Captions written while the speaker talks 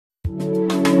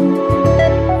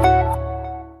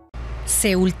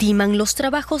Se ultiman los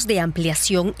trabajos de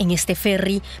ampliación en este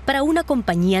ferry para una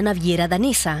compañía naviera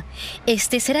danesa.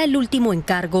 Este será el último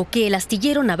encargo que el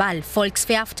astillero naval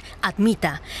Volkswerft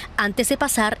admita, antes de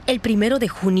pasar el 1 de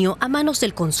junio a manos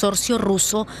del consorcio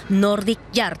ruso Nordic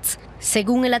Yards.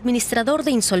 Según el administrador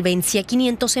de insolvencia,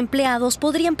 500 empleados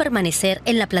podrían permanecer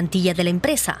en la plantilla de la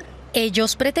empresa.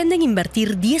 Ellos pretenden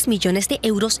invertir 10 millones de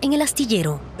euros en el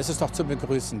astillero.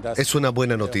 Es una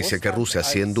buena noticia que Rusia,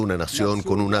 siendo una nación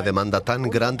con una demanda tan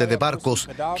grande de barcos,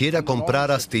 quiera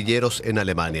comprar astilleros en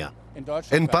Alemania.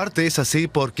 En parte es así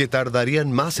porque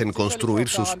tardarían más en construir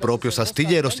sus propios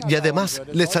astilleros y además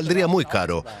les saldría muy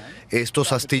caro.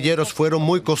 Estos astilleros fueron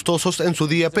muy costosos en su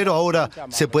día, pero ahora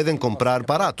se pueden comprar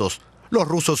baratos. Los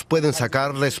rusos pueden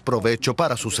sacarles provecho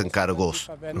para sus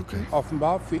encargos.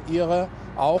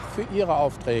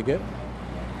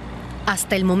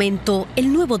 Hasta el momento,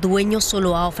 el nuevo dueño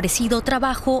solo ha ofrecido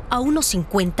trabajo a unos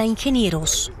 50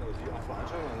 ingenieros.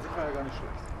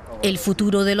 El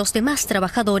futuro de los demás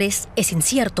trabajadores es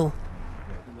incierto.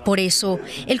 Por eso,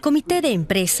 el comité de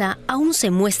empresa aún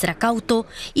se muestra cauto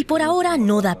y por ahora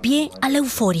no da pie a la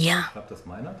euforia.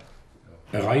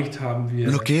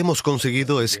 Lo que hemos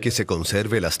conseguido es que se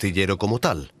conserve el astillero como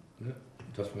tal.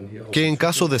 Que en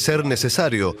caso de ser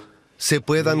necesario, se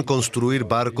puedan construir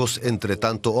barcos entre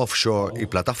tanto offshore y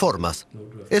plataformas.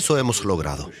 Eso hemos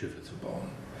logrado.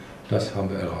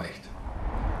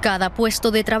 Cada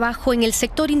puesto de trabajo en el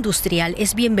sector industrial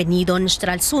es bienvenido en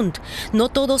Stralsund. No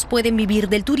todos pueden vivir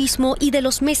del turismo y de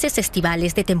los meses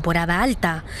estivales de temporada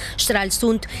alta.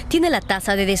 Stralsund tiene la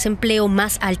tasa de desempleo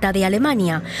más alta de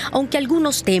Alemania, aunque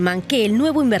algunos teman que el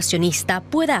nuevo inversionista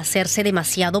pueda hacerse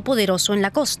demasiado poderoso en la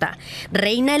costa.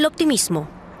 Reina el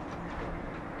optimismo.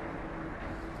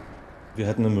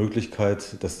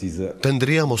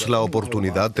 Tendríamos la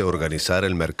oportunidad de organizar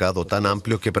el mercado tan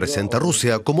amplio que presenta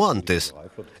Rusia como antes,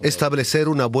 establecer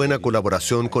una buena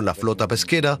colaboración con la flota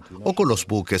pesquera o con los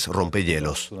buques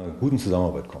rompehielos.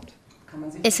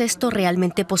 ¿Es esto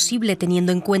realmente posible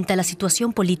teniendo en cuenta la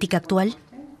situación política actual?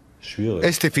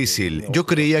 Es difícil. Yo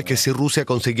creía que si Rusia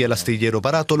conseguía el astillero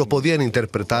barato lo podían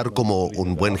interpretar como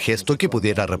un buen gesto que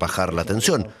pudiera rebajar la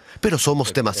tensión, pero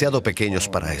somos demasiado pequeños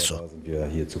para eso.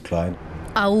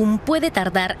 Aún puede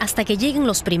tardar hasta que lleguen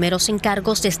los primeros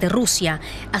encargos desde Rusia.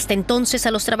 Hasta entonces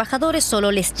a los trabajadores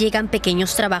solo les llegan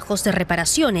pequeños trabajos de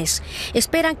reparaciones.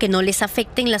 Esperan que no les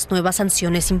afecten las nuevas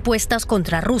sanciones impuestas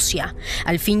contra Rusia.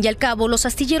 Al fin y al cabo, los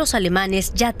astilleros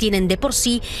alemanes ya tienen de por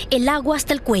sí el agua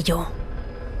hasta el cuello.